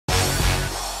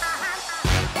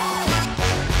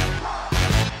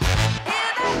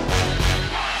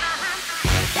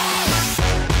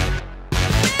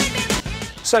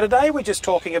So today we're just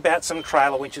talking about some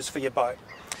trailer winches for your boat.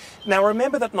 Now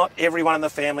remember that not everyone in the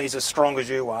family is as strong as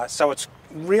you are, so it's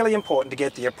really important to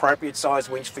get the appropriate size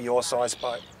winch for your size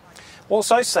boat.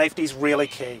 Also, safety is really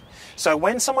key. So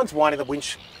when someone's winding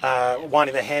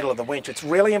the handle of the winch, it's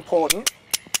really important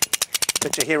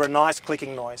that you hear a nice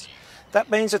clicking noise. That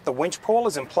means that the winch pawl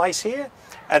is in place here,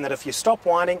 and that if you stop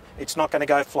winding, it's not going to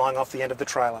go flying off the end of the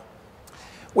trailer.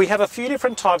 We have a few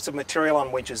different types of material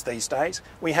on winches these days.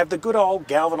 We have the good old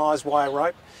galvanised wire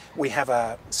rope, we have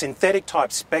a synthetic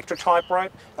type Spectra type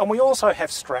rope, and we also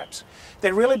have straps.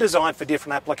 They're really designed for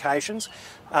different applications,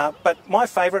 but my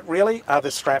favourite really are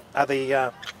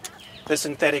the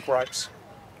synthetic ropes.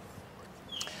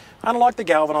 Unlike the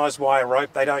galvanised wire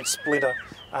rope, they don't splinter,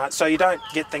 so you don't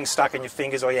get things stuck in your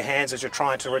fingers or your hands as you're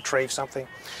trying to retrieve something.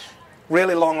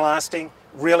 Really long lasting,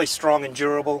 really strong and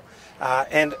durable,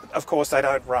 and of course they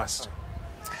don't rust.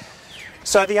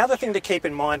 So the other thing to keep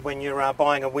in mind when you're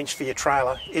buying a winch for your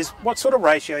trailer is what sort of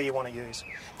ratio you want to use.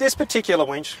 This particular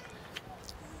winch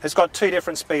has got two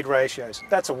different speed ratios.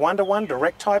 That's a 1:1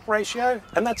 direct type ratio,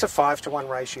 and that's a 5:1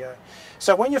 ratio.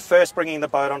 So when you're first bringing the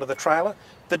boat onto the trailer,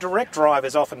 the direct drive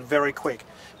is often very quick,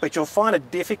 but you'll find it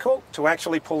difficult to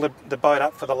actually pull the boat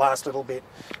up for the last little bit.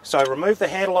 So remove the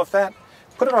handle off that,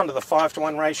 put it onto the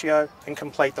 5:1 ratio and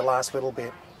complete the last little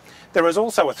bit. There is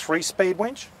also a 3-speed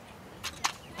winch,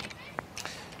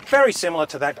 very similar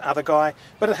to that other guy,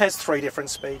 but it has 3 different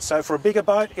speeds. So for a bigger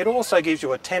boat, it also gives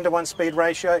you a 10:1 speed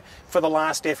ratio for the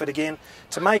last effort again,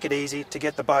 to make it easy to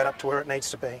get the boat up to where it needs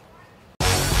to be.